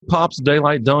Pop's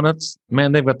Daylight Donuts.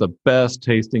 Man, they've got the best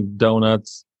tasting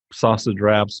donuts, sausage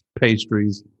wraps,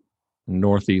 pastries in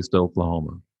Northeast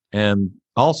Oklahoma. And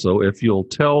also, if you'll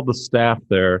tell the staff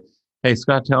there, hey,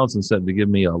 Scott Townsend said to give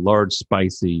me a large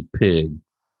spicy pig,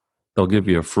 they'll give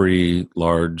you a free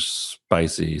large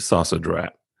spicy sausage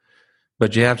wrap.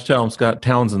 But you have to tell them Scott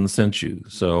Townsend sent you.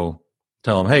 So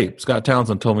tell them, hey, Scott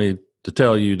Townsend told me to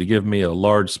tell you to give me a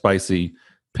large spicy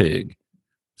pig.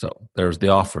 So there's the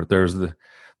offer. There's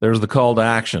the call to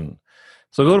action.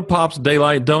 So go to Pop's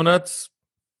Daylight Donuts.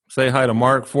 Say hi to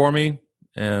Mark for me.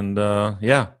 And go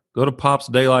to Pop's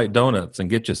Daylight Donuts and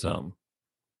get you some.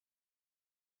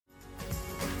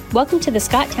 Welcome to the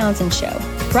Scott Townsend Show,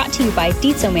 brought to you by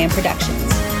Dietzo Man Productions.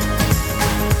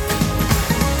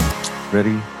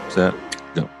 Ready, set,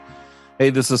 go.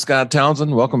 Hey, this is Scott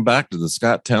Townsend. Welcome back to the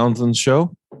Scott Townsend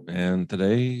Show. And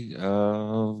today,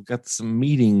 we've got some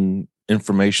meeting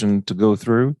information to go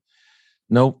through.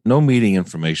 No meeting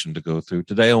information to go through.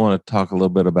 Today, I want to talk a little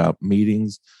bit about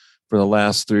meetings. For the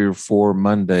last 3 or 4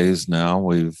 Mondays now,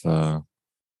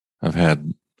 I've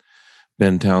had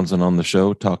Ben Townsend on the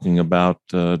show talking about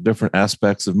different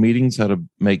aspects of meetings, how to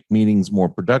make meetings more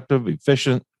productive,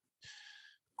 efficient,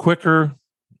 quicker,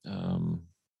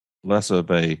 less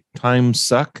of a time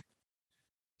suck.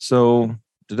 So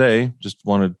today, just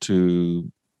wanted to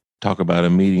talk about a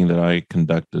meeting that I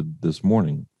conducted this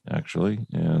morning, actually,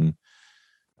 and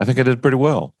I think I did pretty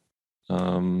well.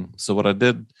 So what I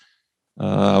did,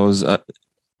 I was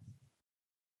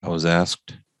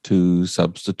asked to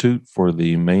substitute for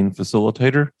the main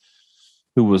facilitator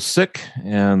who was sick.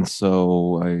 And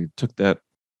so I took the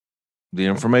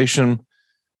information,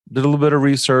 did a little bit of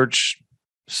research,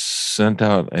 sent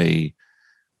out a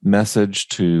message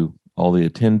to all the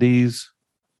attendees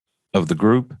of the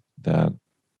group that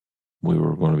we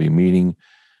were going to be meeting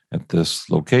at this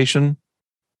location.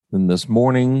 Then this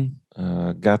morning,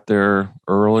 got there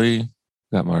early,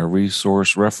 got my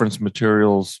resource reference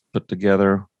materials put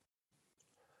together.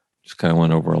 Just kind of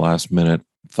went over last minute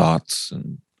thoughts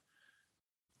and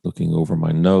looking over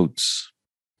my notes.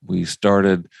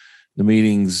 The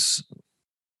meetings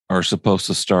are supposed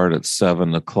to start at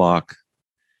 7 o'clock.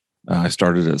 I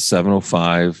started at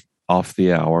 7:05 off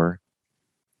the hour,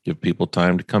 give people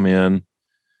time to come in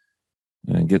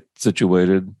and get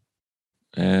situated.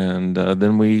 And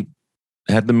then we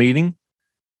had the meeting,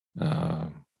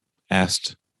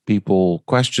 asked people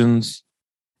questions,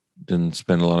 didn't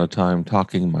spend a lot of time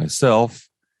talking myself,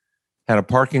 had a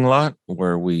parking lot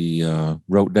where we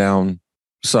wrote down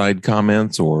side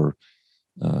comments or,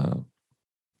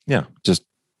 just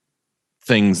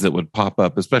things that would pop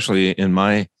up, especially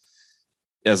in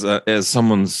as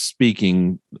someone's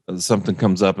speaking, something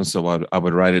comes up. And so I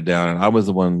would write it down, and I was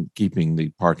the one keeping the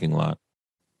parking lot.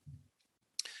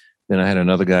 Then I had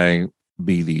another guy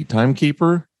be the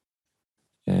timekeeper,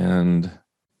 and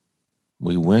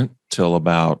we went till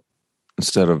about,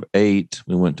 instead of 8,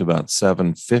 we went to about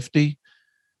 7:50,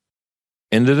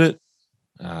 ended it,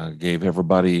 gave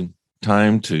everybody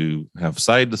time to have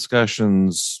side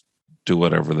discussions, do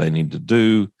whatever they need to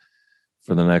do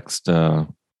for the next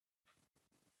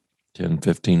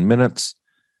 10-15 minutes.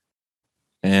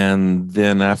 And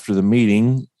then after the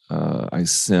meeting, I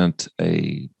sent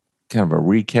a kind of a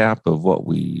recap of what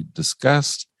we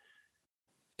discussed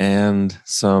and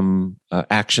some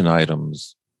action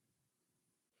items.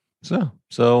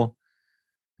 So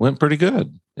went pretty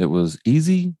good. It was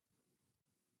easy,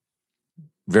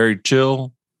 very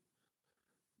chill,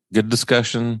 good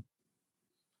discussion,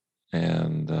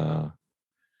 and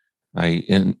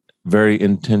I very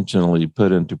intentionally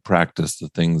put into practice the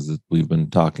things that we've been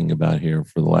talking about here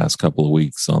for the last couple of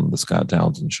weeks on the Scott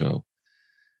Townsend Show.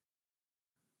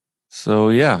 So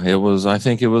yeah, I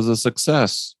think it was a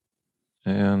success.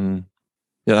 And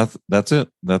yeah, that's it.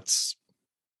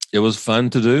 It was fun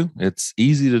to do. It's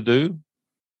easy to do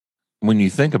when you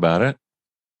think about it.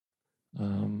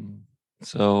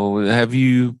 So I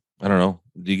don't know,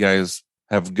 do you guys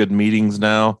have good meetings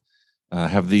now?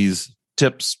 Have these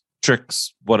tips,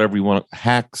 tricks, whatever you want,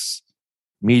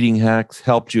 meeting hacks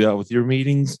helped you out with your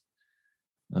meetings?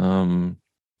 Let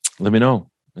me know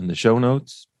in the show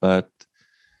notes. But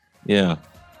yeah,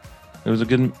 it was a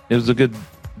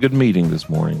good meeting this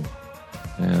morning.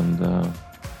 And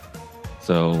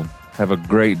so have a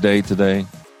great day today.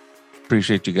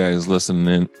 Appreciate you guys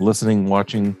listening,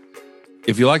 watching.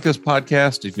 If you like this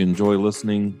podcast, if you enjoy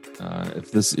listening,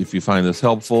 if you find this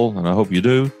helpful, and I hope you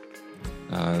do,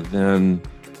 then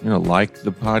like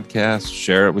the podcast,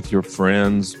 share it with your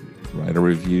friends, write a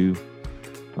review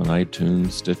on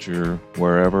iTunes, Stitcher,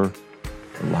 wherever.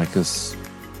 Like us,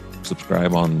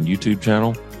 subscribe on YouTube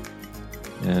channel,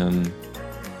 and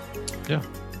Yeah.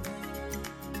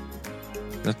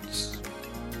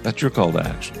 That's your call to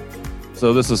action.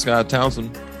 So this is Scott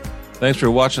Townsend. Thanks for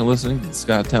watching and listening to the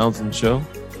Scott Townsend Show.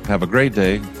 Have a great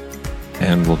day,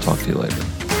 and we'll talk to you later.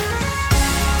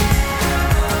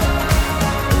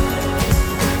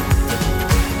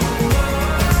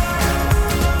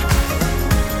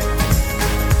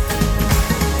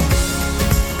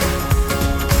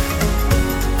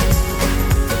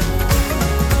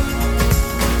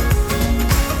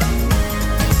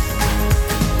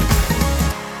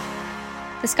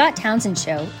 The Scott Townsend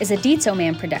Show is a Dietzo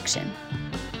Man production.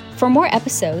 For more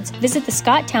episodes, visit the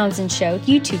Scott Townsend Show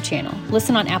YouTube channel,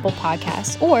 listen on Apple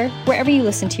Podcasts, or wherever you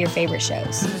listen to your favorite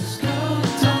shows.